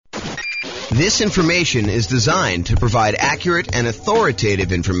This information is designed to provide accurate and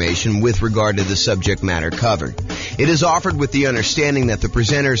authoritative information with regard to the subject matter covered. It is offered with the understanding that the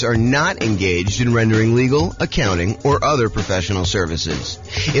presenters are not engaged in rendering legal, accounting, or other professional services.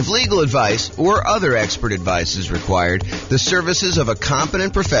 If legal advice or other expert advice is required, the services of a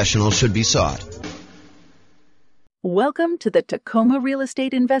competent professional should be sought. Welcome to the Tacoma Real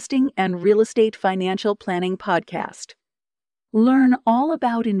Estate Investing and Real Estate Financial Planning Podcast. Learn all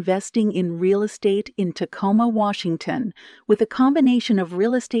about investing in real estate in Tacoma, Washington, with a combination of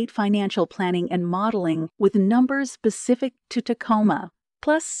real estate financial planning and modeling with numbers specific to Tacoma,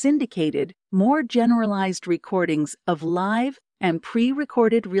 plus syndicated, more generalized recordings of live and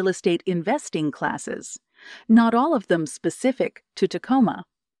pre-recorded real estate investing classes, not all of them specific to Tacoma.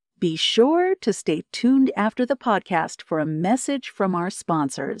 Be sure to stay tuned after the podcast for a message from our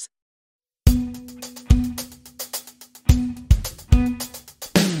sponsors.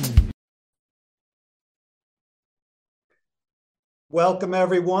 Welcome,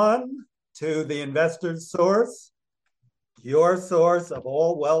 everyone, to the Investor's Source, your source of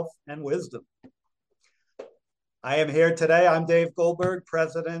all wealth and wisdom. I am here today. I'm Dave Goldberg,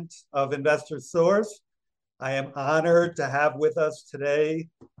 president of Investor's Source. I am honored to have with us today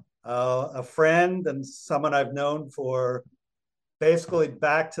a friend and someone I've known for basically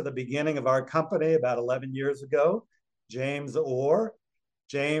back to the beginning of our company about 11 years ago, James Orr.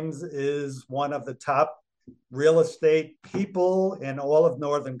 James is one of the top real estate people in all of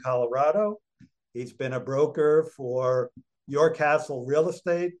Northern Colorado. He's been a broker for Your Castle Real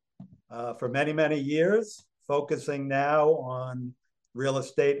Estate for many, many years, focusing now on real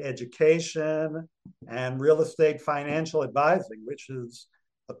estate education and real estate financial advising, which is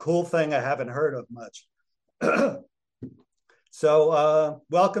a cool thing I haven't heard of much. So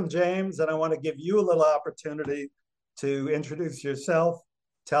welcome, James, and I want to give you a little opportunity to introduce yourself.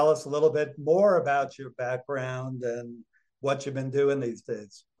 Tell us a little bit more about your background and what you've been doing these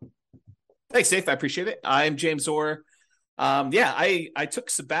days. Thanks, Dave. I appreciate it. I'm James Orr. I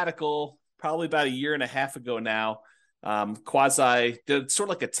took sabbatical probably about a year and a half ago now. Did sort of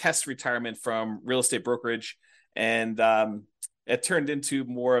like a test retirement from real estate brokerage, and it turned into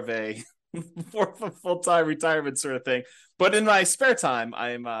more of a full-time retirement sort of thing. But in my spare time,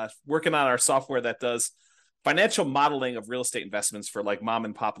 I'm working on our software that does financial modeling of real estate investments for like mom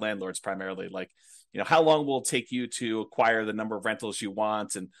and pop landlords, primarily. Like, how long will it take you to acquire the number of rentals you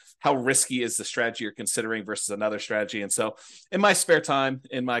want, and how risky is the strategy you're considering versus another strategy? And so in my spare time,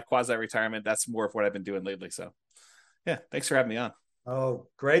 in my quasi-retirement, that's more of what I've been doing lately. So yeah, thanks for having me on. Oh,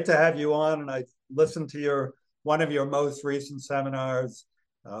 great to have you on. And I listened to one of your most recent seminars,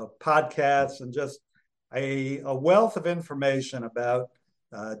 podcasts, and just a wealth of information about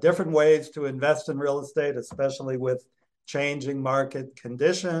different ways to invest in real estate, especially with changing market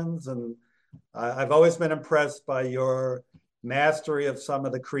conditions. And I've always been impressed by your mastery of some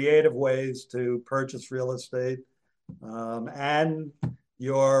of the creative ways to purchase real estate, and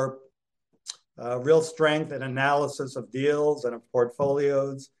your real strength and analysis of deals and of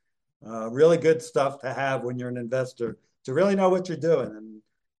portfolios. Really good stuff to have when you're an investor, to really know what you're doing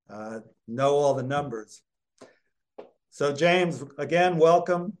and know all the numbers. So James, again,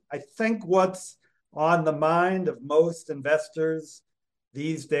 welcome. I think what's on the mind of most investors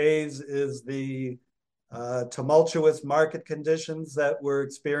these days is the tumultuous market conditions that we're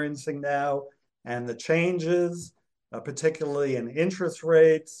experiencing now and the changes, particularly in interest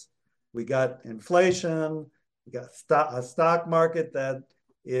rates. We got inflation, we got a stock market that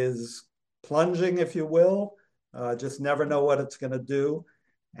is plunging, if you will, just never know what it's going to do.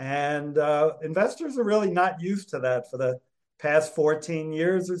 And investors are really not used to that. For the past 14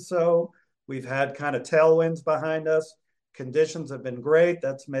 years or so, we've had kind of tailwinds behind us. Conditions have been great.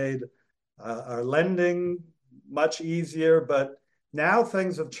 That's made our lending much easier, but now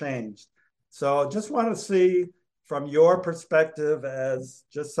things have changed. So just want to see from your perspective as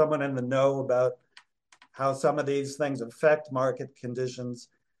just someone in the know about how some of these things affect market conditions.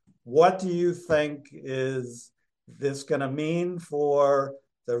 What do you think is this going to mean for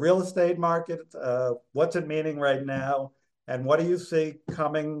the real estate market? What's it meaning right now? And what do you see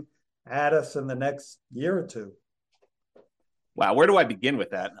coming at us in the next year or two? Wow, where do I begin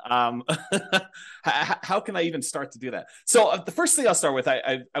with that? How can I even start to do that? So the first thing I'll start with,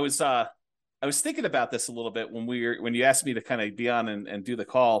 I was thinking about this a little bit when you asked me to kind of be on and do the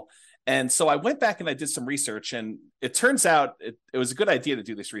call. And so I went back and I did some research, and it turns out it was a good idea to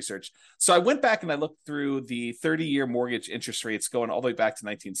do this research. So I went back and I looked through the 30-year mortgage interest rates going all the way back to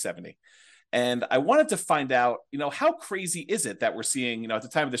 1970. And I wanted to find out, how crazy is it that we're seeing, at the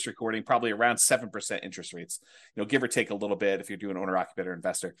time of this recording, probably around 7% interest rates, give or take a little bit if you're doing owner, occupier,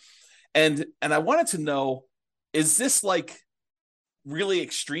 investor. And I wanted to know, is this like really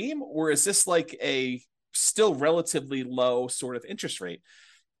extreme, or is this like a still relatively low sort of interest rate?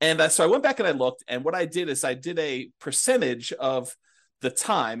 And so I went back and I looked, and what I did is I did a percentage of the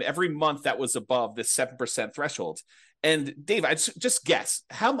time every month that was above this 7% threshold. And Dave, I just guess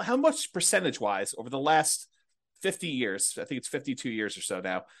how much percentage wise over the last 50 years, I think it's 52 years or so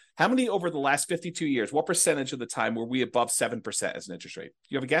now, how many over the last 52 years, what percentage of the time were we above 7% as an interest rate?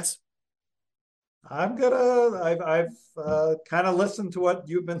 You have a guess? I've kind of listened to what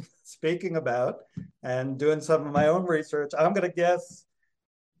you've been speaking about and doing some of my own research. I'm gonna guess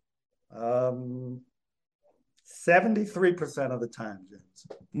 73% of the time, James.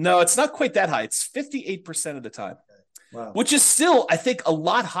 No, it's not quite that high. It's 58% of the time. Wow. Which is still, I think, a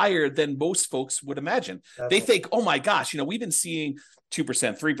lot higher than most folks would imagine. They think, oh my gosh, we've been seeing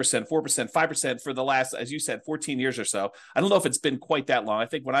 2%, 3%, 4%, 5% for the last, as you said, 14 years or so. I don't know if it's been quite that long. I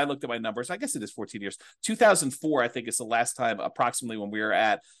think when I looked at my numbers, I guess it is 14 years. 2004, I think, is the last time approximately when we were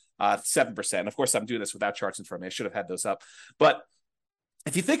at 7%. Of course, I'm doing this without charts in front of me. I should have had those up. But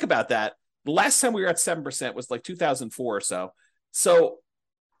if you think about that, the last time we were at 7% was like 2004 or so. So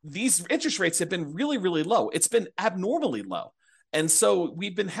these interest rates have been really, really low. It's been abnormally low. And so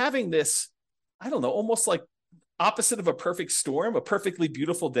we've been having this, I don't know, almost like opposite of a perfect storm, a perfectly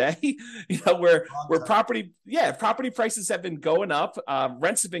beautiful day, where property prices have been going up,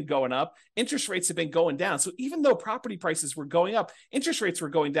 rents have been going up, interest rates have been going down. So even though property prices were going up, interest rates were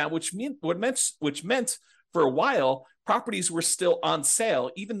going down, which meant for a while, properties were still on sale,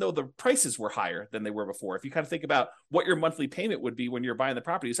 even though the prices were higher than they were before. If you kind of think about what your monthly payment would be when you're buying the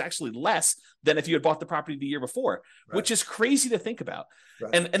property, it's actually less than if you had bought the property the year before, right, which is crazy to think about.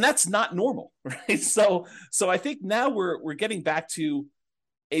 Right. And that's not normal, right? So I think now we're getting back to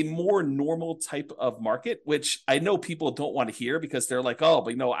a more normal type of market, which I know people don't want to hear because they're like, oh,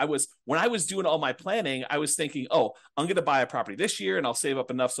 but when I was doing all my planning, I was thinking, oh, I'm going to buy a property this year and I'll save up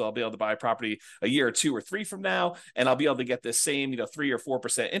enough so I'll be able to buy a property a year or 2 or 3 from now, and I'll be able to get this same 3 or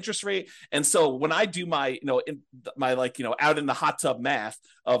 4% interest rate. And so when I do my out in the hot tub math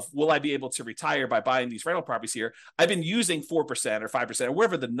of will I be able to retire by buying these rental properties here, I've been using 4% or 5% or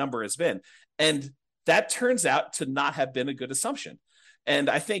wherever the number has been, and that turns out to not have been a good assumption.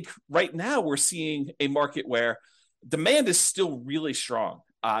 And I think right now we're seeing a market where demand is still really strong.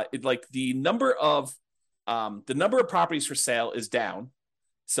 The number of properties for sale is down,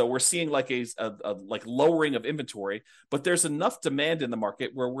 so we're seeing like a lowering of inventory. But there's enough demand in the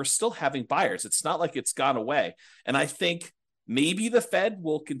market where we're still having buyers. It's not like it's gone away. And I think maybe the Fed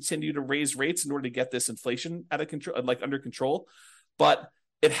will continue to raise rates in order to get this inflation out of control, under control, but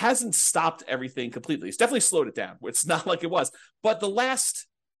it hasn't stopped everything completely. It's definitely slowed it down. It's not like it was. But the last,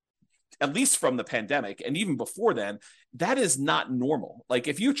 at least from the pandemic, and even before then, that is not normal. Like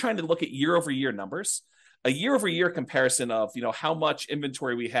if you're trying to look at year-over-year numbers, a year-over-year comparison of, how much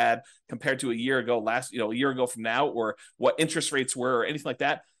inventory we had compared to a year ago a year ago from now, or what interest rates were or anything like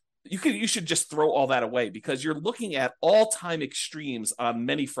that, you should just throw all that away, because you're looking at all-time extremes on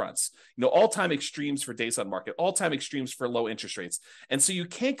many fronts. All-time extremes for days on market, all-time extremes for low interest rates. And so you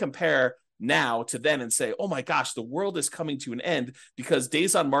can't compare now to then and say, oh my gosh, the world is coming to an end because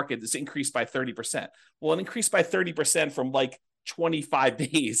days on market is increased by 30%. Well, it increased by 30% from like 25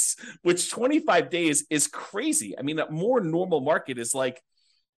 days, which 25 days is crazy. I mean, a more normal market is like,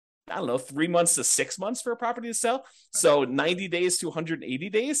 I don't know, 3 months to 6 months for a property to sell. So 90 days to 180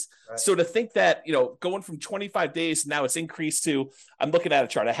 days. Right. So to think that, going from 25 days, now it's increased to, I'm looking at a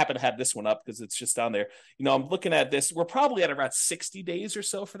chart. I happen to have this one up because it's just down there. I'm looking at this. We're probably at around 60 days or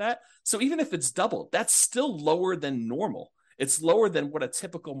so for that. So even if it's doubled, that's still lower than normal. It's lower than what a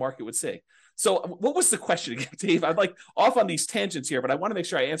typical market would say. So what was the question again, Dave? I'm like off on these tangents here, but I want to make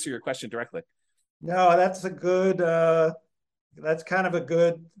sure I answer your question directly. No, that's kind of a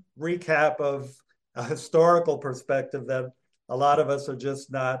good recap of a historical perspective that a lot of us are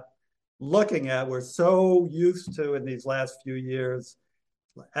just not looking at. We're so used to, in these last few years,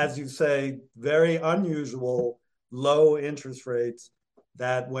 as you say, very unusual low interest rates,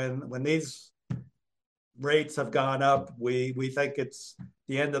 that when these rates have gone up, we think it's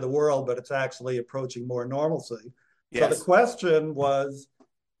the end of the world, but it's actually approaching more normalcy. Yes. So the question was,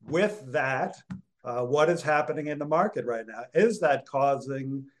 with that, what is happening in the market right now? Is that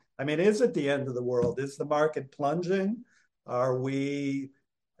causing, is it the end of the world? Is the market plunging?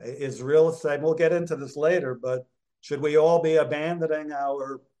 Is real estate, we'll get into this later, but should we all be abandoning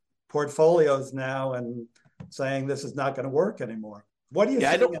our portfolios now and saying this is not going to work anymore? What are you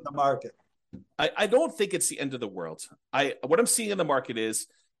seeing in the market? I don't think it's the end of the world. What I'm seeing in the market is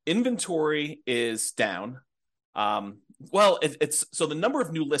inventory is down. Well, it's so the number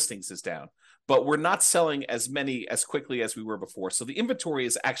of new listings is down, but we're not selling as many as quickly as we were before. So the inventory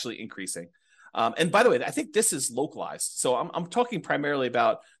is actually increasing. And by the way, I think this is localized. So I'm talking primarily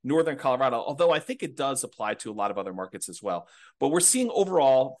about Northern Colorado, although I think it does apply to a lot of other markets as well. But we're seeing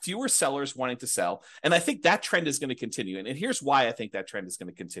overall fewer sellers wanting to sell. And I think that trend is going to continue. And here's why I think that trend is going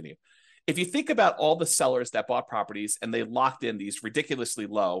to continue. If you think about all the sellers that bought properties and they locked in these ridiculously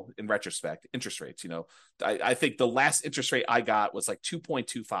low, in retrospect, interest rates, I think the last interest rate I got was like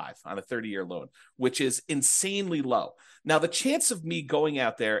 2.25 on a 30-year loan, which is insanely low. Now, the chance of me going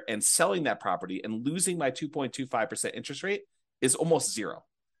out there and selling that property and losing my 2.25% interest rate is almost zero.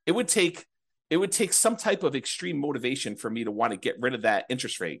 It would take some type of extreme motivation for me to want to get rid of that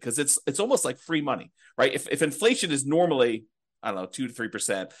interest rate, because it's almost like free money, right? If inflation is normally, I don't know, 2 to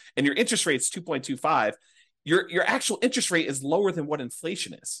 3%, and your interest rate is 2.25, your actual interest rate is lower than what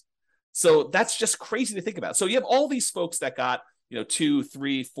inflation is. So that's just crazy to think about. So you have all these folks that got, 2,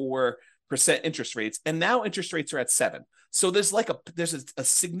 3, 4% interest rates, and now interest rates are at 7. So there's a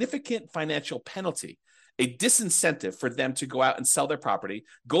significant financial penalty, a disincentive for them to go out and sell their property,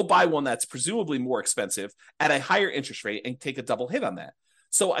 go buy one that's presumably more expensive at a higher interest rate and take a double hit on that.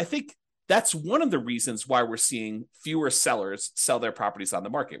 So I think that's one of the reasons why we're seeing fewer sellers sell their properties on the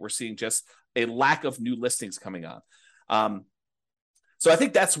market. We're seeing just a lack of new listings coming on. So I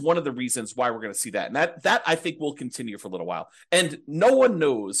think that's one of the reasons why we're going to see that. And that I think will continue for a little while. And no one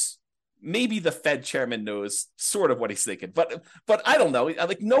knows. Maybe the Fed chairman knows sort of what he's thinking, but I don't know.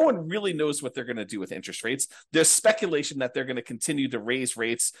 Like, no one really knows what they're going to do with interest rates. There's speculation that they're going to continue to raise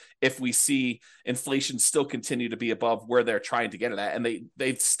rates if we see inflation still continue to be above where they're trying to get it at. And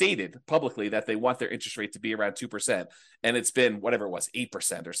they've stated publicly that they want their interest rate to be around 2%, and it's been whatever it was,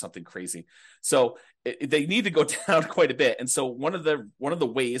 8% or something crazy. So they need to go down quite a bit. And so one of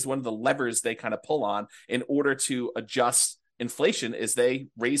the levers they kind of pull on in order to adjust inflation is they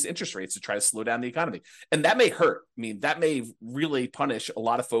raise interest rates to try to slow down the economy. And that may hurt. I mean, that may really punish a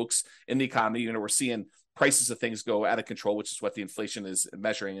lot of folks in the economy. We're seeing prices of things go out of control, which is what the inflation is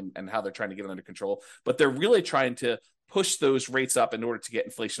measuring and how they're trying to get it under control. But they're really trying to push those rates up in order to get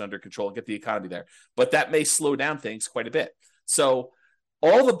inflation under control and get the economy there. But that may slow down things quite a bit. So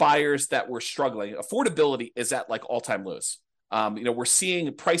all the buyers that were struggling, affordability is at like all-time lows. We're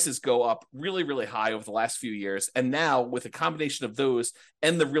seeing prices go up really, really high over the last few years. And now with a combination of those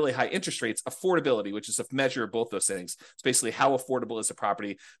and the really high interest rates, affordability, which is a measure of both those things, it's basically how affordable is a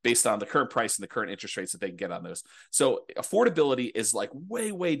property based on the current price and the current interest rates that they can get on those. So affordability is like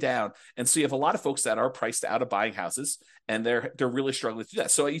way, way down. And so you have a lot of folks that are priced out of buying houses, and they're really struggling to do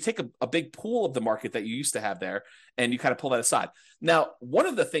that. So you take a big pool of the market that you used to have there, and you kind of pull that aside. Now, one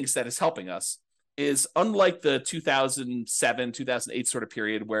of the things that is helping us is, unlike the 2007, 2008 sort of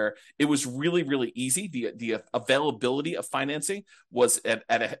period where it was really, really easy, the availability of financing was at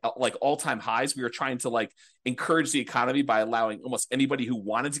like all-time highs. We were trying to like encourage the economy by allowing almost anybody who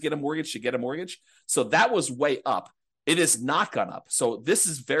wanted to get a mortgage to get a mortgage. So that was way up. It has not gone up. So this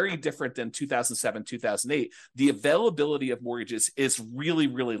is very different than 2007, 2008. The availability of mortgages is really,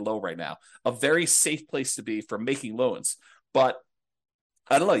 really low right now, a very safe place to be for making loans. But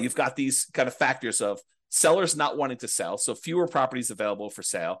I don't know, you've got these kind of factors of sellers not wanting to sell, so fewer properties available for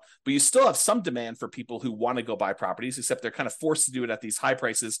sale, but you still have some demand for people who want to go buy properties, except they're kind of forced to do it at these high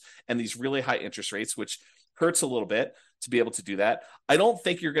prices and these really high interest rates, which hurts a little bit to be able to do that. I don't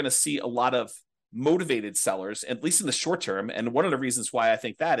think you're going to see a lot of motivated sellers, at least in the short term. And one of the reasons why I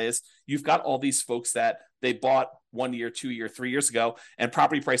think that is, you've got all these folks that they bought 1 year, 2 year, 3 years ago, and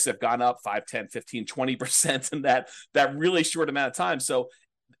property prices have gone up 5, 10, 15, 20% in that really short amount of time. So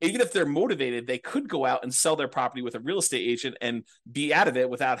even if they're motivated, they could go out and sell their property with a real estate agent and be out of it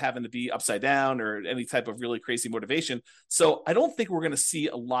without having to be upside down or any type of really crazy motivation. So I don't think we're going to see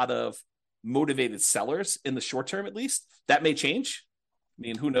a lot of motivated sellers in the short term, at least. That may change. I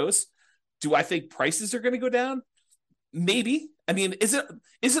mean, who knows? Do I think prices are going to go down? Maybe. I mean, is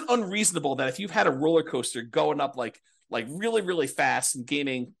it unreasonable that if you've had a roller coaster going up like really, really fast and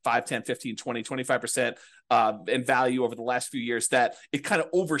gaining 5, 10, 15, 20, 25% in value over the last few years, that it kind of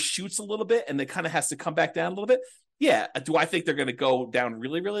overshoots a little bit and it kind of has to come back down a little bit? Yeah. Do I think they're going to go down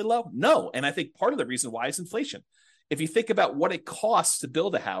really, really low? No. And I think part of the reason why is inflation. If you think about what it costs to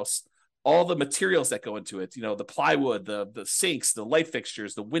build a house, all the materials that go into it, the plywood, the sinks, the light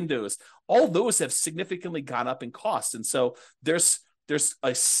fixtures, the windows, all those have significantly gone up in cost. And so there's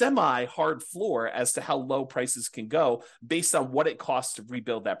a semi-hard floor as to how low prices can go based on what it costs to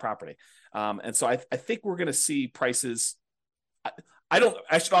rebuild that property. And so I think we're going to see prices.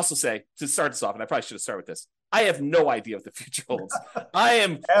 I should also say, to start this off, and I probably should have started with this, I have no idea what the future holds. I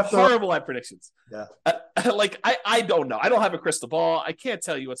am horrible at predictions. Yeah. I don't know. I don't have a crystal ball. I can't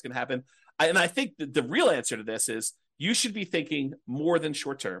tell you what's going to happen. And I think the real answer to this is you should be thinking more than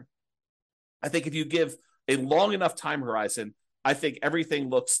short term. I think if you give a long enough time horizon, I think everything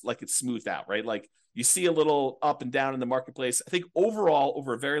looks like it's smoothed out, right? Like you see a little up and down in the marketplace. I think overall,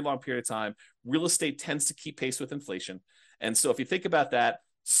 over a very long period of time, real estate tends to keep pace with inflation. And so if you think about that,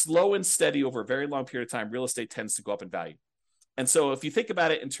 slow and steady over a very long period of time, real estate tends to go up in value. And so if you think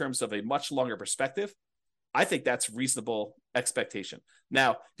about it in terms of a much longer perspective, I think that's reasonable expectation.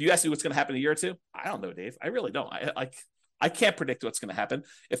 Now, do you ask me what's going to happen in a year or two? I don't know, Dave. I really don't. I can't predict what's going to happen.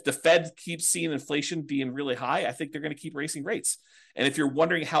 If the Fed keeps seeing inflation being really high, I think they're going to keep raising rates. And if you're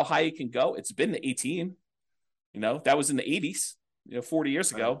wondering how high it can go, it's been to 18. That was in the 80s, 40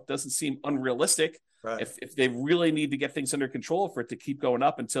 years ago. Right. Doesn't seem unrealistic. Right. If they really need to get things under control for it to keep going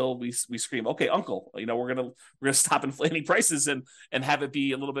up until we scream, okay, uncle, we're gonna stop inflating prices and have it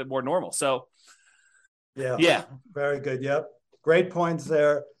be a little bit more normal. So yeah, very good. Yep, great points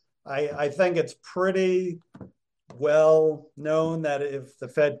there. I think it's pretty well known that if the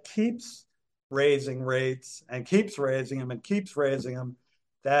Fed keeps raising rates and keeps raising them,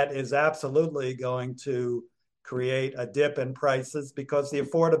 that is absolutely going to create a dip in prices because the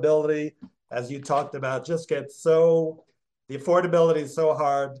affordability, as you talked about, just gets the affordability is so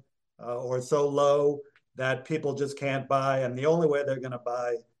hard or so low that people just can't buy. And the only way they're going to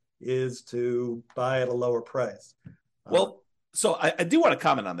buy is to buy at a lower price. Well, so I do want to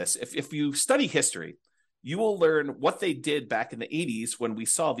comment on this. If you study history, you will learn what they did back in the 80s when we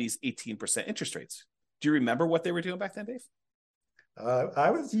saw these 18% interest rates. Do you remember what they were doing back then, Dave? I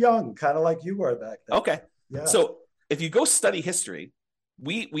was young, kind of like you were back then. Okay. Yeah. So if you go study history,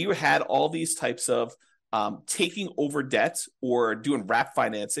 we had all these types of taking over debt or doing wrap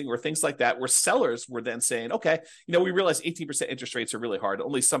financing or things like that, where sellers were then saying, okay, we realize 18% interest rates are really hard.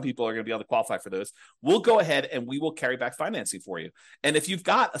 Only some people are going to be able to qualify for those. We'll go ahead and we will carry back financing for you. And if you've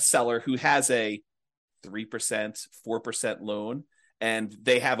got a seller who has a 3%, 4% loan, and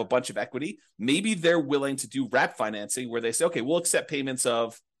they have a bunch of equity, maybe they're willing to do wrap financing where they say, okay, we'll accept payments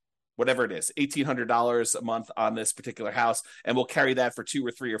of whatever it is, $1,800 a month on this particular house, and we'll carry that for 2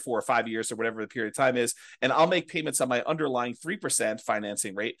 or 3 or 4 or 5 years or whatever the period of time is. And I'll make payments on my underlying 3%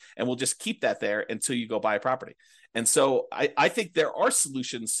 financing rate, and we'll just keep that there until you go buy a property. And so I think there are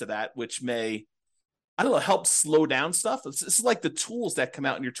solutions to that, which may, help slow down stuff. This is like the tools that come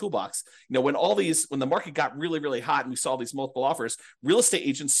out in your toolbox. When the market got really, really hot and we saw these multiple offers, real estate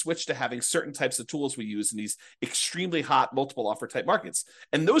agents switched to having certain types of tools we use in these extremely hot multiple offer type markets.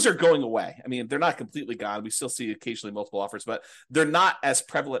 And those are going away. I mean, they're not completely gone. We still see occasionally multiple offers, but they're not as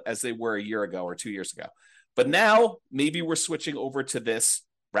prevalent as they were a year ago or 2 years ago. But now maybe we're switching over to this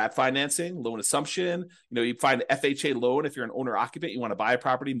wrap financing, loan assumption. You find an FHA loan if you're an owner occupant, you want to buy a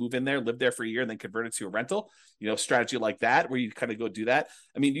property, move in there, live there for a year, and then convert it to a rental. Strategy like that, where you kind of go do that.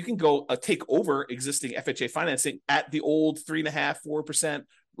 I mean, you can go take over existing FHA financing at the old 3.5%, 4%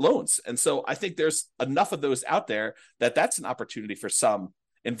 loans. And so I think there's enough of those out there that's an opportunity for some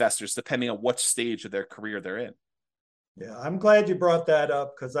investors, depending on what stage of their career they're in. Yeah, I'm glad you brought that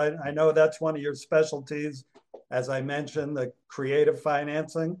up because I know that's one of your specialties. As I mentioned, the creative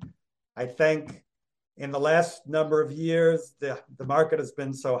financing. I think in the last number of years, the market has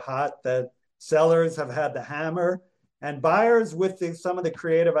been so hot that sellers have had the hammer, and buyers with some of the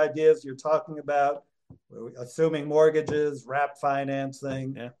creative ideas you're talking about, assuming mortgages, wrap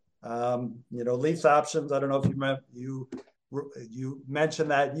financing, lease options. I don't know if you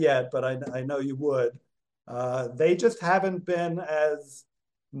mentioned that yet, but I know you would. They just haven't been as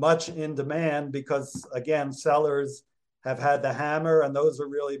much in demand because, again, sellers have had the hammer, and those are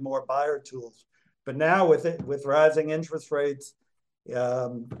really more buyer tools. But now with rising interest rates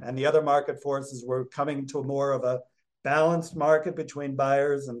and the other market forces, we're coming to more of a balanced market between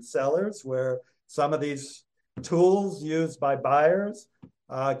buyers and sellers, where some of these tools used by buyers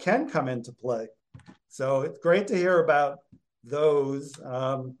can come into play. So it's great to hear about those.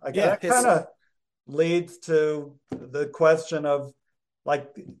 That kind of leads to the question of,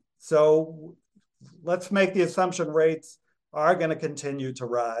 so let's make the assumption rates are going to continue to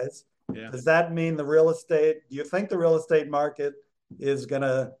rise. Yeah. Does that mean do you think the real estate market is going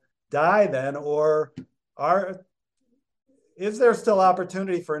to die then, or is there still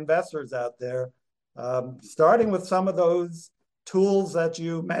opportunity for investors out there, starting with some of those tools that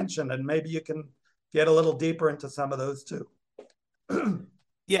you mentioned, and maybe you can get a little deeper into some of those too?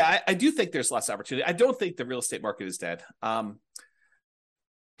 Yeah, I do think there's less opportunity. I don't think the real estate market is dead.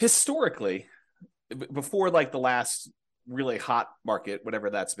 Historically, before the last really hot market, whatever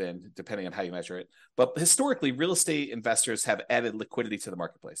that's been, depending on how you measure it. But historically, real estate investors have added liquidity to the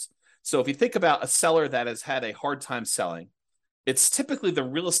marketplace. So if you think about a seller that has had a hard time selling, it's typically the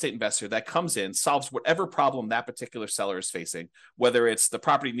real estate investor that comes in, solves whatever problem that particular seller is facing, whether it's the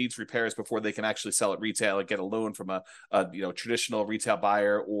property needs repairs before they can actually sell it retail and get a loan from a traditional retail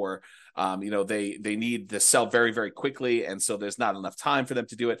buyer, or they need to sell very, very quickly, and so there's not enough time for them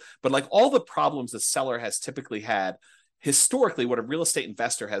to do it. But like all the problems the seller has typically had, historically, what a real estate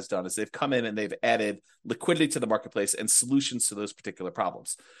investor has done is they've come in and they've added liquidity to the marketplace and solutions to those particular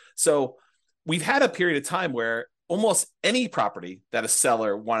problems. So we've had a period of time where almost any property that a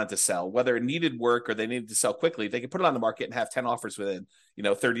seller wanted to sell, whether it needed work or they needed to sell quickly, they could put it on the market and have 10 offers within,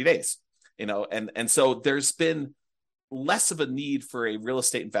 30 days, and so there's been less of a need for a real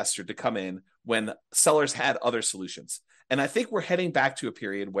estate investor to come in when sellers had other solutions. And I think we're heading back to a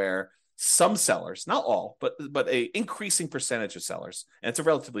period where some sellers, not all, but a increasing percentage of sellers, and it's a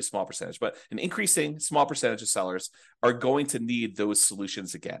relatively small percentage, but an increasing small percentage of sellers are going to need those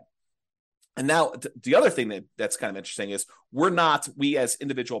solutions again. And now the other thing that's kind of interesting is we as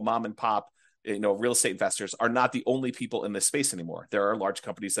individual mom and pop, real estate investors are not the only people in this space anymore. There are large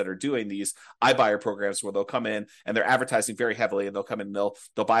companies that are doing these iBuyer programs where they'll come in and they're advertising very heavily, and they'll come in and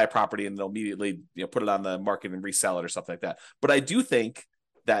they'll buy a property and they'll immediately put it on the market and resell it or something like that. But I do think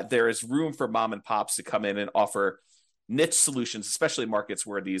that there is room for mom and pops to come in and offer niche solutions, especially in markets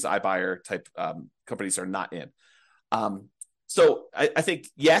where these iBuyer type companies are not in. So I think,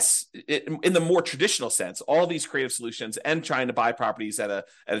 yes, in the more traditional sense, all these creative solutions and trying to buy properties at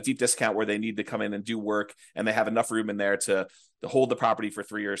a deep discount where they need to come in and do work and they have enough room in there to hold the property for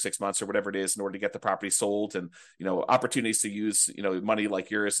 3 or 6 months or whatever it is in order to get the property sold, and opportunities to use money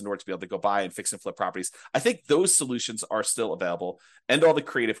like yours in order to be able to go buy and fix and flip properties. I think those solutions are still available, and all the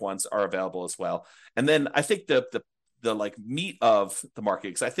creative ones are available as well. And then I think the like meat of the market,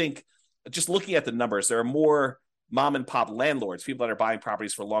 because I think just looking at the numbers, there are more mom and pop landlords, people that are buying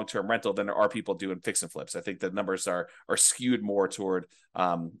properties for long-term rental, than there are people doing fix and flips. I think the numbers are skewed more toward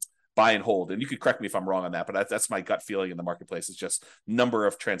buy and hold. And you could correct me if I'm wrong on that, but that's my gut feeling in the marketplace. It's just number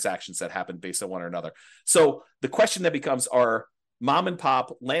of transactions that happen based on one or another. So the question that becomes, are mom and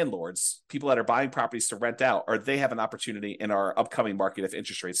pop landlords, people that are buying properties to rent out, are they have an opportunity in our upcoming market if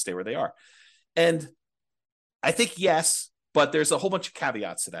interest rates stay where they are? And I think yes, but there's a whole bunch of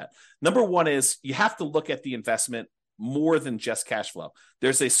caveats to that. Number one is you have to look at the investment more than just cash flow.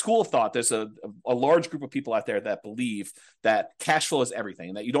 There's a school of thought. There's a large group of people out there that believe that cash flow is everything,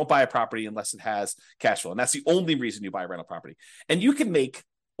 and that you don't buy a property unless it has cash flow. And that's the only reason you buy a rental property. And you can make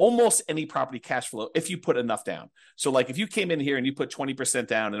almost any property cash flow if you put enough down. So like if you came in here and you put 20%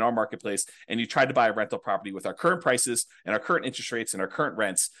 down in our marketplace and you tried to buy a rental property with our current prices and our current interest rates and our current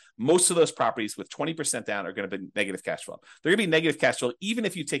rents, most of those properties with 20% down are going to be negative cash flow. They're going to be negative cash flow even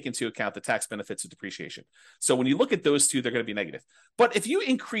if you take into account the tax benefits of depreciation. So when you look at those two, they're going to be negative. But if you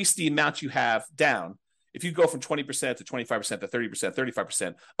increase the amount you have down, if you go from 20% to 25% to 30%,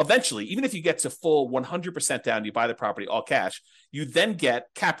 35%, eventually, even if you get to full 100% down, you buy the property all cash, you then get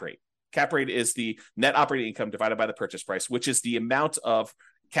cap rate. Cap rate is the net operating income divided by the purchase price, which is the amount of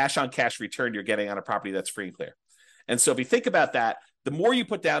cash on cash return you're getting on a property that's free and clear. And so if you think about that, the more you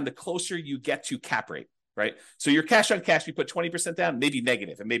put down, the closer you get to cap rate. Right. So your cash on cash, you put 20% down, maybe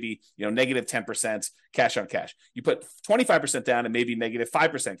negative, and maybe, negative 10% cash on cash. You put 25% down and maybe negative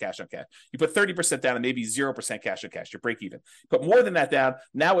 5% cash on cash. You put 30% down and maybe 0% cash on cash. You're break even. Put more than that down.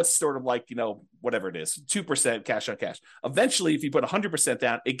 Now it's sort of like, whatever it is, 2% cash on cash. Eventually, if you put 100%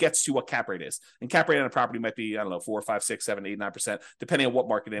 down, it gets to what cap rate is. And cap rate on a property might be, 4, 5, 6, 7, 8, 9%, depending on what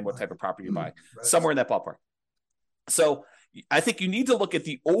market and what type of property you buy, somewhere in that ballpark. So I think you need to look at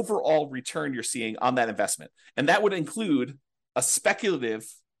the overall return you're seeing on that investment. And that would include a speculative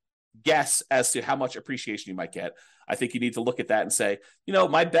guess as to how much appreciation you might get. I think you need to look at that and say,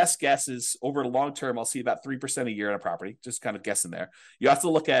 my best guess is over the long term, I'll see about 3% a year on a property, just kind of guessing there. You have to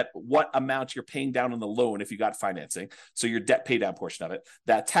look at what amount you're paying down on the loan if you got financing. So your debt pay down portion of it,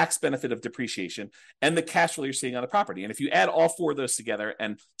 that tax benefit of depreciation, and the cash flow you're seeing on the property. And if you add all four of those together,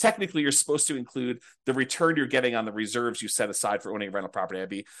 and technically you're supposed to include the return you're getting on the reserves you set aside for owning a rental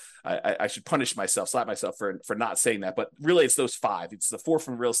property. I should punish myself, slap myself for not saying that. But really it's those five. It's the 4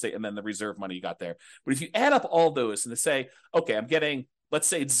 from real estate and then the reserve money you got there. But if you add up all those and to say, okay, I'm getting, let's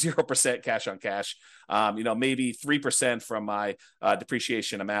say it's 0% cash on cash, maybe 3% from my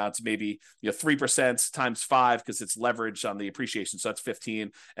depreciation amount, maybe 3% times 5 because it's leverage on the appreciation, so that's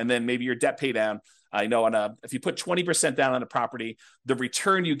 15, and then maybe your debt pay down. If you put 20% down on a property, the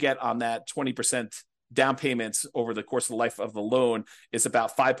return you get on that 20% down payments over the course of the life of the loan is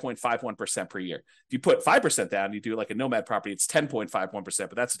about 5.51% per year. If you put 5% down, you do like a Nomad property, it's 10.51%,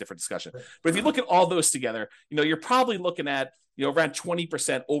 but that's a different discussion. But if you look at all those together, you're probably looking at, around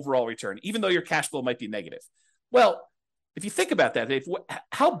 20% overall return, even though your cash flow might be negative. Well, if you think about that, Dave,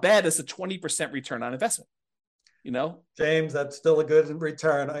 how bad is a 20% return on investment? James, that's still a good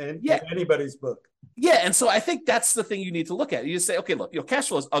return in anybody's book. Yeah. And so I think that's the thing you need to look at. You say, okay, look, cash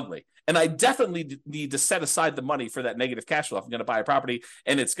flow is ugly. And I definitely need to set aside the money for that negative cash flow. If I'm going to buy a property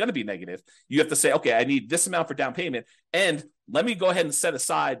and it's going to be negative, you have to say, okay, I need this amount for down payment. And let me go ahead and set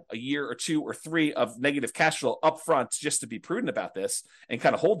aside a year or 2 or 3 of negative cash flow up front just to be prudent about this and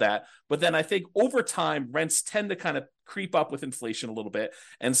kind of hold that. But then I think over time, rents tend to kind of creep up with inflation a little bit.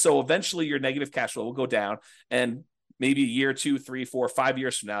 And so eventually your negative cash flow will go down. And maybe a year, 2, 3, 4, 5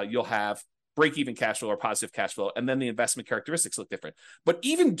 years from now, you'll have break-even cash flow or positive cash flow, and then the investment characteristics look different. But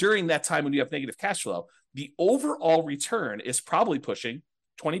even during that time when you have negative cash flow, the overall return is probably pushing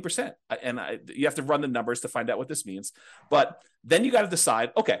 20%. And you have to run the numbers to find out what this means. But then you got to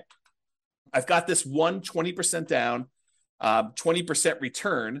decide, okay, I've got this 20% down, 20%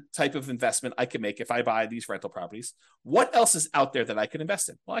 return type of investment I can make if I buy these rental properties. What else is out there that I can invest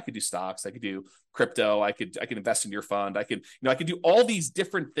in? Well, I could do stocks, I could do crypto, I could invest in your fund. I could do all these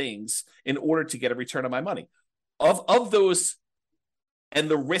different things in order to get a return on my money. Of those, and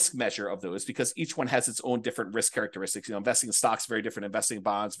the risk measure of those, because each one has its own different risk characteristics. Investing in stocks, very different. Investing in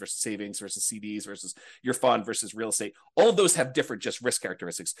bonds versus savings versus CDs versus your fund versus real estate. All of those have different just risk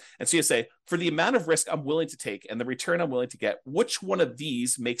characteristics. And so you say, for the amount of risk I'm willing to take and the return I'm willing to get, which one of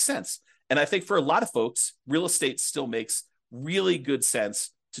these makes sense? And I think for a lot of folks, real estate still makes really good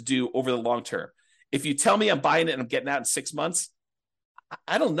sense to do over the long term. If you tell me I'm buying it and I'm getting out in 6 months,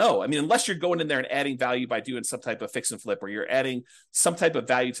 I don't know. I mean, unless you're going in there and adding value by doing some type of fix and flip, or you're adding some type of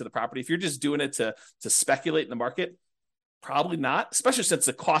value to the property. If you're just doing it to speculate in the market, probably not, especially since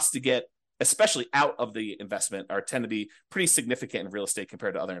the cost to get, especially out of the investment, tend to be pretty significant in real estate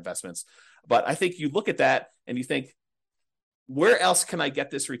compared to other investments. But I think you look at that and you think, where else can I get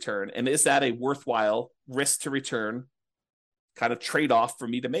this return? And is that a worthwhile risk to return kind of trade-off for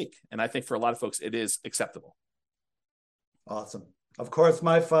me to make? And I think for a lot of folks, it is acceptable. Awesome. Of course,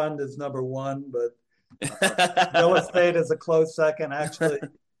 my fund is number 1, but real estate is a close second. Actually,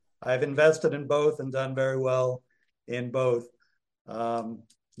 I've invested in both and done very well in both.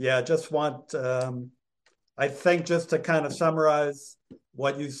 Just want, I think just to kind of summarize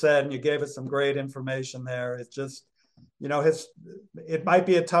what you said, and you gave us some great information there. It's just, it might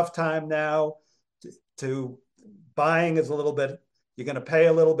be a tough time now to buying is a little bit, you're going to pay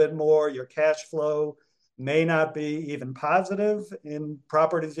a little bit more. Your cash flow may not be even positive in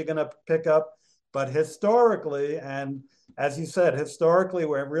properties you're going to pick up. But historically, and as you said, historically,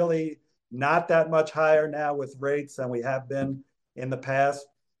 we're really not that much higher now with rates than we have been in the past.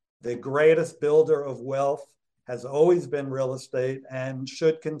 The greatest builder of wealth has always been real estate and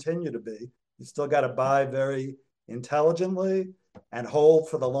should continue to be. You still got to buy very intelligently and hold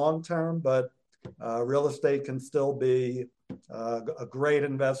for the long term, but real estate can still be a great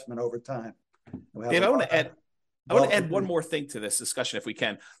investment over time. Dave, I want to add one more thing to this discussion if we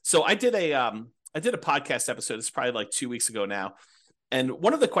can. So I did a podcast episode. It's probably like 2 weeks ago now. And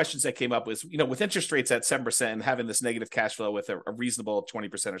one of the questions that came up was, with interest rates at 7% and having this negative cash flow with a reasonable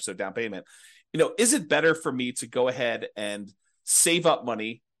 20% or so down payment, is it better for me to go ahead and save up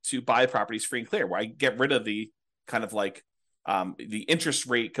money to buy properties free and clear, where I get rid of the kind of like the interest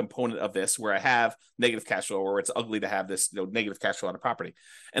rate component of this, where I have negative cash flow, or it's ugly to have this negative cash flow on a property?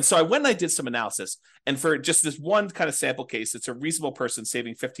 And so I went and I did some analysis, and for just this one kind of sample case, it's a reasonable person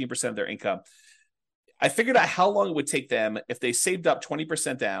saving 15% of their income. I figured out how long it would take them if they saved up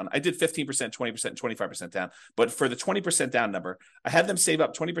 20% down. I did 15%, 20%, and 25% down. But for the 20% down number, I had them save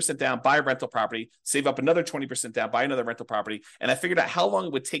up 20% down, buy a rental property, save up another 20% down, buy another rental property. And I figured out how long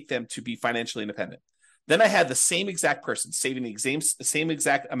it would take them to be financially independent. Then I had the same exact person saving the same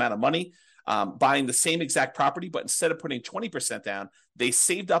exact amount of money, buying the same exact property, but instead of putting 20% down, they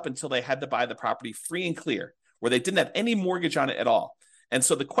saved up until they had to buy the property free and clear, where they didn't have any mortgage on it at all. And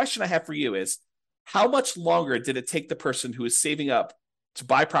so the question I have for you is, how much longer did it take the person who is saving up to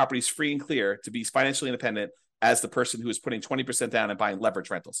buy properties free and clear to be financially independent as the person who is putting 20% down and buying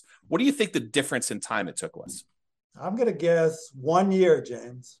leverage rentals? What do you think the difference in time it took was? I'm going to guess 1 year,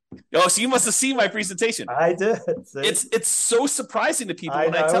 James. Oh, so you must have seen my presentation. I did. It's so surprising to people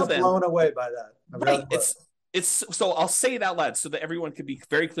when I tell them. I was blown away by that. Right. It's so I'll say it out loud so that everyone can be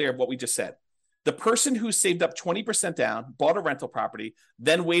very clear of what we just said. The person who saved up 20% down, bought a rental property,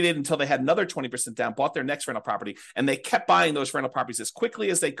 then waited until they had another 20% down, bought their next rental property, and they kept buying those rental properties as quickly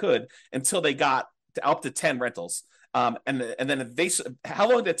as they could until they got up to 10 rentals. And then how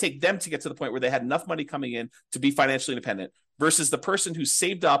long did it take them to get to the point where they had enough money coming in to be financially independent versus the person who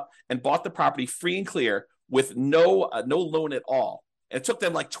saved up and bought the property free and clear with no loan at all. And it took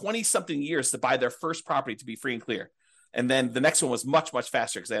them like 20 something years to buy their first property to be free and clear. And then the next one was much, much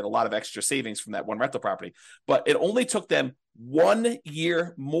faster because they had a lot of extra savings from that one rental property. But it only took them 1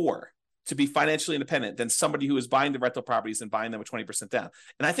 year more to be financially independent than somebody who is buying the rental properties and buying them with 20% down.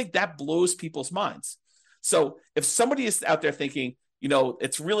 And I think that blows people's minds. So if somebody is out there thinking,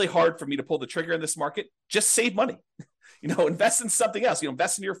 it's really hard for me to pull the trigger in this market, just save money. Invest in something else,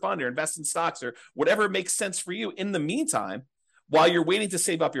 invest in your fund or invest in stocks or whatever makes sense for you in the meantime, while you're waiting to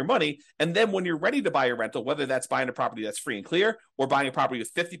save up your money. And then when you're ready to buy a rental, whether that's buying a property that's free and clear or buying a property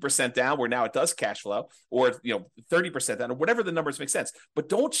with 50% down where now it does cash flow, or 30% down, or whatever the numbers make sense. But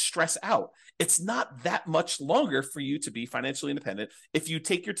don't stress out. It's not that much longer for you to be financially independent if you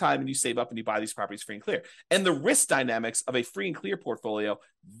take your time and you save up and you buy these properties free and clear. And the risk dynamics of a free and clear portfolio,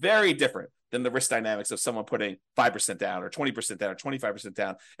 very different than the risk dynamics of someone putting 5% down or 20% down or 25%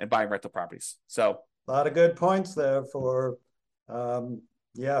 down and buying rental properties. So a lot of good points there for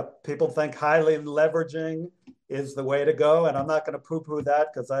people think highly leveraging is the way to go. And I'm not going to poo-poo that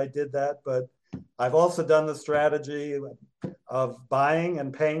because I did that, but I've also done the strategy of buying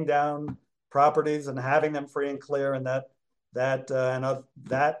and paying down properties and having them free and clear. And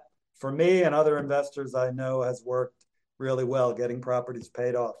that for me and other investors I know has worked really well, getting properties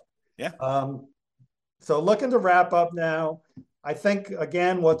paid off. Yeah. So looking to wrap up now, I think,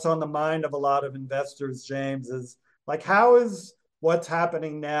 again, what's on the mind of a lot of investors, James, is like, how is what's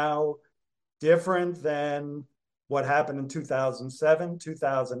happening now different than what happened in 2007,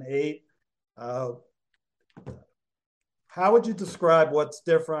 2008? How would you describe what's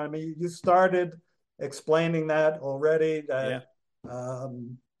different? I mean, you started explaining that already, that,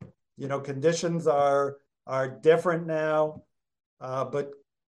 conditions are different now, but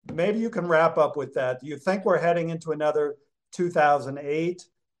maybe you can wrap up with that. Do you think we're heading into another 2008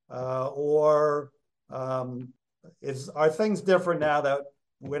 are things different now that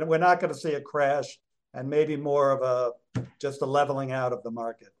we're not going to see a crash and maybe more of just a leveling out of the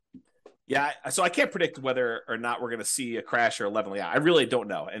market? Yeah, so I can't predict whether or not we're going to see a crash or a leveling out. I really don't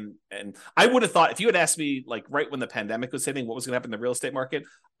know. And I would have thought if you had asked me, like right when the pandemic was hitting, what was going to happen in the real estate market,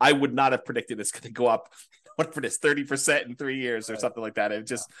 I would not have predicted it's going to go up for this 30% in 3 years or something like that.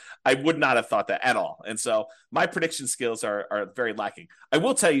 I would not have thought that at all. And so my prediction skills are very lacking. I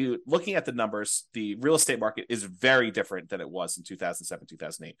will tell you, looking at the numbers, the real estate market is very different than it was in 2007,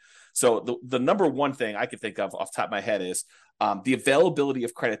 2008. So the number one thing I can think of off the top of my head is the availability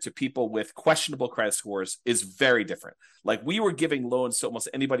of credit to people with questionable credit scores is very different. Like we were giving loans to almost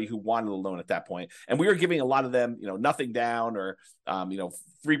anybody who wanted a loan at that point. And we were giving a lot of them, nothing down or,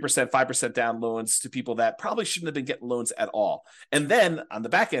 3%, 5% down loans to people that probably shouldn't have been getting loans at all. And then on the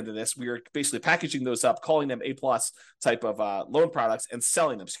back end of this, we were basically packaging those up, calling them A+ type of loan products and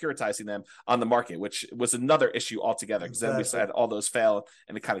selling them, securitizing them on the market, which was another issue altogether because then we had all those fail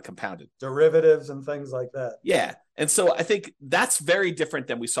and it kind of compounded. Derivatives and things like that. Yeah. And so I think that's very different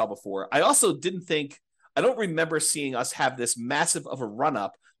than we saw before. I also I don't remember seeing us have this massive of a run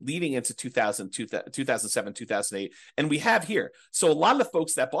up leading into 2007, 2008. And we have here. So a lot of the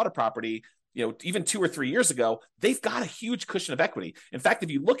folks that bought a property, even 2 or 3 years ago, they've got a huge cushion of equity. In fact, if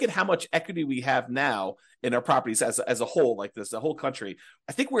you look at how much equity we have now in our properties as a whole, like this, the whole country,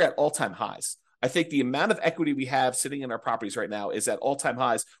 I think we're at all-time highs. I think the amount of equity we have sitting in our properties right now is at all-time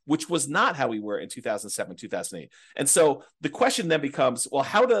highs, which was not how we were in 2007, 2008. And so the question then becomes, well,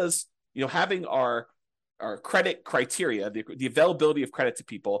 how does, having our credit criteria, the availability of credit to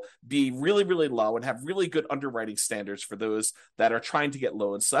people be really, really low and have really good underwriting standards for those that are trying to get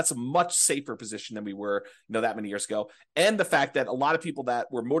loans. So that's a much safer position than we were, that many years ago. And the fact that a lot of people that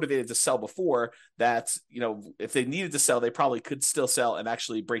were motivated to sell before that, if they needed to sell, they probably could still sell and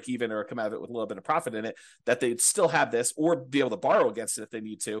actually break even or come out of it with a little bit of profit in it, that they'd still have this or be able to borrow against it if they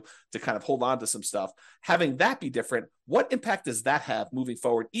need to kind of hold on to some stuff. Having that be different, what impact does that have moving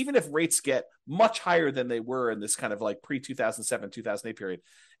forward, even if rates get much higher than they were in this kind of like pre-2007, 2008 period?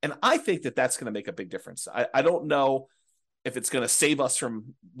 And I think that that's going to make a big difference. I don't know if it's going to save us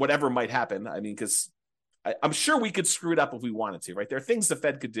from whatever might happen. I mean, because I'm sure we could screw it up if we wanted to, right? There are things the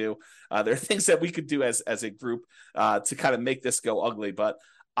Fed could do. There are things that we could do as a group to kind of make this go ugly. But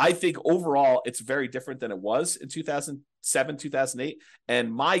I think overall, it's very different than it was in 2007, 2008.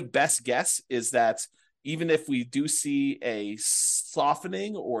 And my best guess is that even if we do see a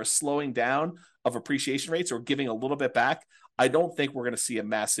softening or slowing down of appreciation rates or giving a little bit back, I don't think we're going to see a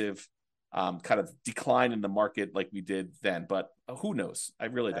massive kind of decline in the market like we did then. But who knows? I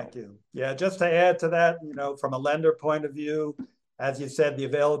really don't. Thank you. Yeah, just to add to that, from a lender point of view, as you said, the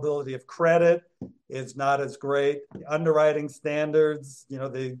availability of credit is not as great. The underwriting standards,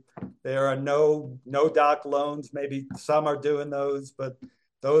 there are no doc loans. Maybe some are doing those, but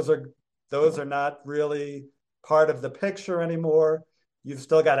those are not really part of the picture anymore. You've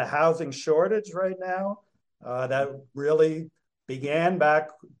still got a housing shortage right now that really began back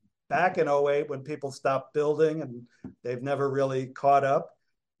in 08 when people stopped building, and they've never really caught up.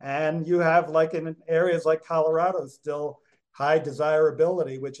 And you have, like in areas like Colorado, still high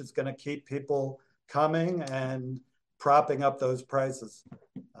desirability, which is going to keep people coming and propping up those prices.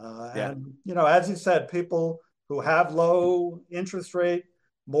 And, as you said, people who have low interest rate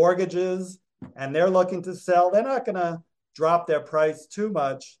mortgages and they're looking to sell, they're not going to drop their price too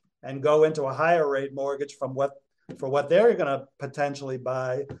much and go into a higher rate mortgage for what they're going to potentially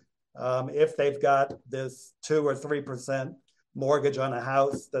buy if they've got this 2 or 3% mortgage on a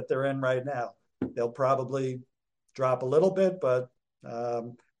house that they're in right now. They'll probably drop a little bit, but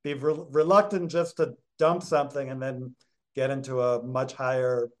be reluctant just to dump something and then get into a much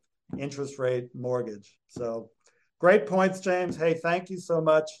higher interest rate mortgage. So great points, James. Hey, thank you so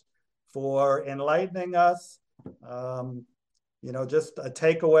much for enlightening us. Just a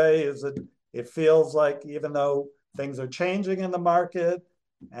takeaway is that it feels like even though things are changing in the market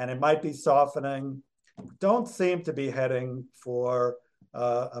and it might be softening, don't seem to be heading for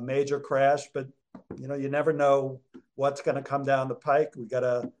a major crash, but you never know what's going to come down the pike. We got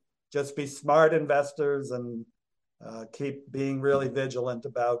to just be smart investors and keep being really vigilant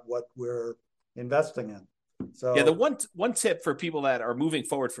about what we're investing in. So yeah, the one tip for people that are moving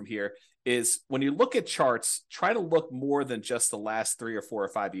forward from here is when you look at charts, try to look more than just the last 3 or 4 or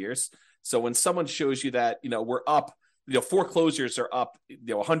 5 years. So when someone shows you that, we're up, foreclosures are up,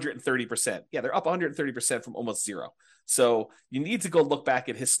 130%. Yeah, they're up 130% from almost zero. So you need to go look back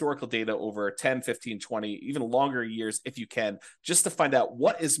at historical data over 10, 15, 20, even longer years if you can, just to find out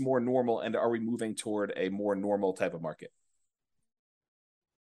what is more normal and are we moving toward a more normal type of market.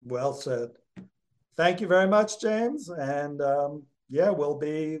 Well said. Thank you very much, James. And we'll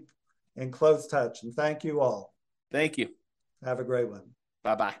be in close touch. And thank you all. Thank you. Have a great one.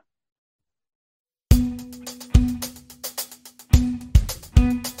 Bye-bye.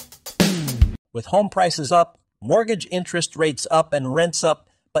 With home prices up, mortgage interest rates up, and rents up,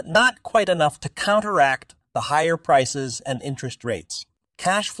 but not quite enough to counteract the higher prices and interest rates.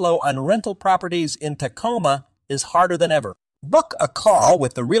 Cash flow on rental properties in Tacoma is harder than ever. Book a call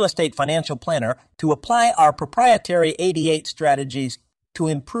with the Real Estate Financial Planner to apply our proprietary 88 strategies to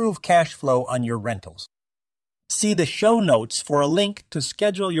improve cash flow on your rentals. See the show notes for a link to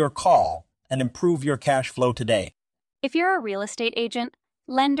schedule your call and improve your cash flow today. If you're a real estate agent,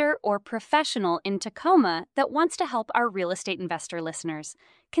 lender, or professional in Tacoma that wants to help our real estate investor listeners,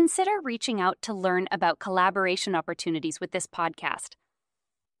 consider reaching out to learn about collaboration opportunities with this podcast.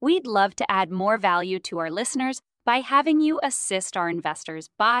 We'd love to add more value to our listeners by having you assist our investors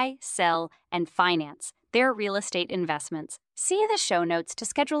buy, sell, and finance their real estate investments. See the show notes to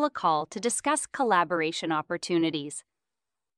schedule a call to discuss collaboration opportunities.